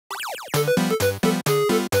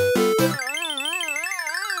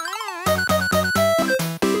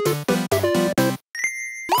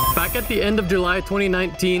at the end of July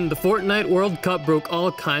 2019, the Fortnite World Cup broke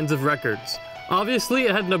all kinds of records. Obviously,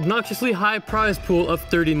 it had an obnoxiously high prize pool of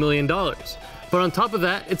 $30 million. But on top of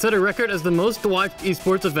that, it set a record as the most watched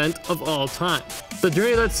esports event of all time. The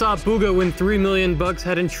journey that saw Booga win $3 million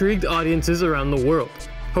had intrigued audiences around the world.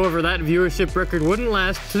 However, that viewership record wouldn't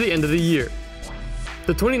last to the end of the year.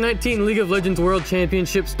 The 2019 League of Legends World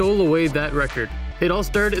Championship stole away that record. It all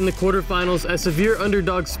started in the quarterfinals as severe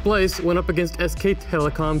underdog Splice went up against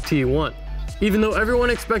Telecom T1. Even though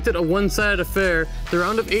everyone expected a one-sided affair, the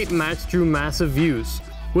round of 8 match drew massive views.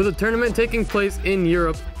 With the tournament taking place in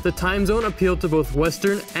Europe, the time zone appealed to both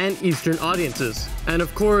Western and Eastern audiences. And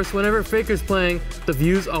of course, whenever Faker's playing, the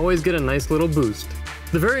views always get a nice little boost.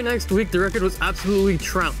 The very next week, the record was absolutely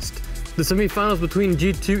trounced. The semifinals between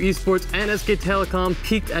G2 Esports and SK Telecom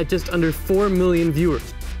peaked at just under 4 million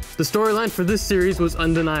viewers. The storyline for this series was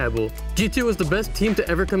undeniable. G2 was the best team to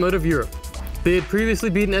ever come out of Europe. They had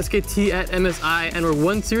previously beaten SKT at MSI and were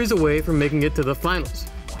one series away from making it to the finals.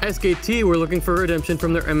 SKT were looking for redemption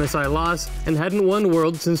from their MSI loss and hadn't won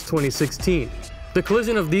World since 2016. The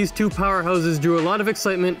collision of these two powerhouses drew a lot of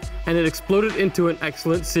excitement, and it exploded into an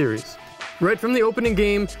excellent series. Right from the opening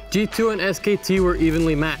game, G2 and SKT were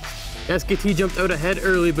evenly matched. SKT jumped out ahead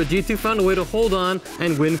early, but G2 found a way to hold on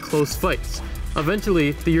and win close fights.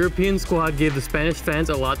 Eventually, the European squad gave the Spanish fans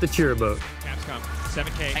a lot to cheer about.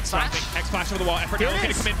 7K, X-Flash over the wall, effort now is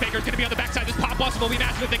going to come in, Faker's going to be on the backside, this pop blossom will be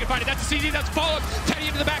massive if they can find it, that's a CD, that's followed, Teddy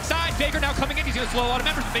into the backside, Faker now coming in, he's going to slow a lot of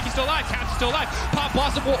members, but Mickey's still alive, Caps is still alive, Pop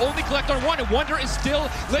Blossom will only collect on one, and Wonder is still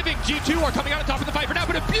living. G2 are coming out on top of the fight for now,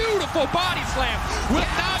 but a beautiful body slam will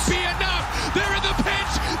not be enough, they're in the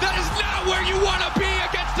pinch, that is not where you want to be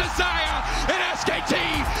against Desire, and SKT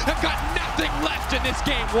have got nothing left in this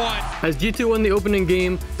game one. As G2 won the opening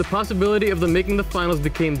game, the possibility of them making the finals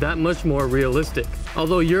became that much more realistic.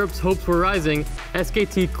 Although Europe's hopes were rising,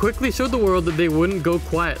 SKT quickly showed the world that they wouldn't go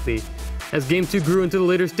quietly. As Game 2 grew into the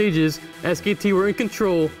later stages, SKT were in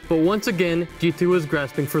control, but once again, G2 was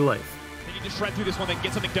grasping for life. They need to shred through this one, they can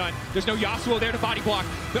get something done. There's no Yasuo there to body block.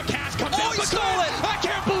 The Cash comes out, he stole it! I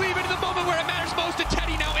can't believe it in the moment where it matters most, and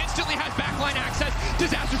Teddy now instantly has backline access.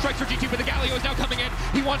 Disaster strikes for G2, but the Galio is now coming in.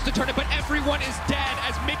 He wants to turn it, but everyone is dead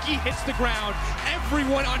as Mickey hits the ground.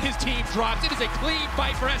 Everyone on his team drops. It is a clean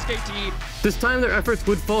fight for SKT. This time their efforts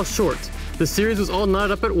would fall short. The series was all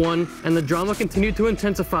knotted up at 1, and the drama continued to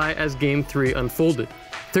intensify as Game 3 unfolded.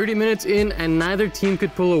 30 minutes in, and neither team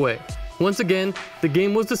could pull away. Once again, the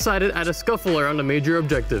game was decided at a scuffle around a major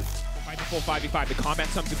objective. The full 5v5, the combat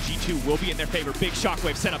sums of G2 will be in their favor. Big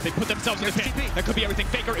shockwave setup, they put themselves in the pit. That could be everything.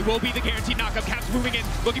 Faker, it will be the guaranteed knockup. Caps moving in,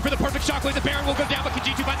 looking for the perfect shockwave. The Baron will go down, but can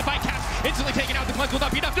G2 find the fight? Caps instantly taken out, the cleanse will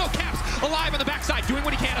not be enough. No, Caps alive on the backside, doing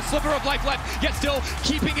what he can. A sliver of life left, yet still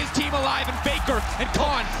keeping his team alive. And Faker and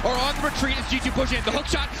Khan are on the retreat as G2 push in. The hook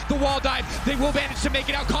shot, the wall dive, they will manage to make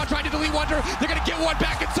it out. Khan trying to delete Wonder, they're gonna get one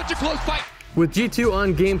back. It's such a close fight. With G2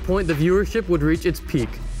 on game point, the viewership would reach its peak.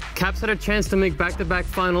 Caps had a chance to make back-to-back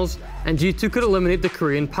finals, and G2 could eliminate the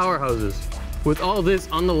Korean powerhouses. With all this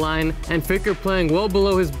on the line, and Faker playing well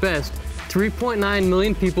below his best, 3.9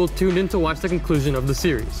 million people tuned in to watch the conclusion of the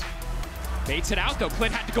series. Baits it out though,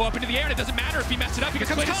 Clint had to go up into the air, and it doesn't matter if he messed it up because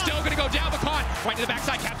Clint is still going to go down, but Khan right to the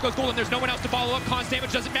backside, Caps goes golden, there's no one else to follow up, Khan's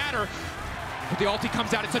damage doesn't matter. But the ulti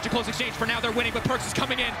comes out, it's such a close exchange. For now they're winning, but Perks is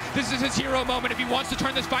coming in. This is his hero moment. If he wants to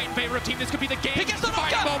turn this fight in favor of team, this could be the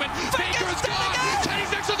game-defining moment. Faker is gone! Teddy's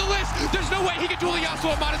next on the list! There's no way he can duel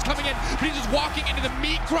Yasuo. Amada's coming in, but he's just walking into the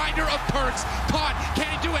meat grinder of Perks. Khan, can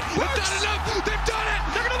he do it? They've done enough! They've done it!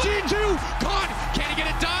 G2! Khan, can he get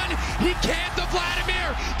it done? He can't, the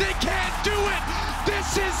Vladimir! They can't do it!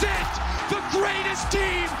 This is it! The greatest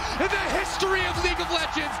team in the history of League of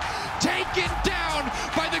Legends, taken down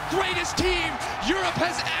by the greatest team Europe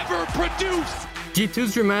has ever produced.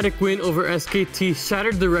 G2's dramatic win over SKT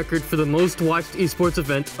shattered the record for the most watched esports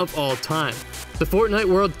event of all time. The Fortnite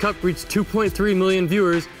World Cup reached 2.3 million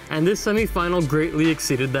viewers, and this semi-final greatly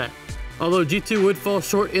exceeded that. Although G2 would fall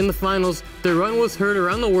short in the finals, their run was heard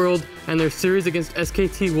around the world, and their series against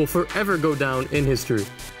SKT will forever go down in history.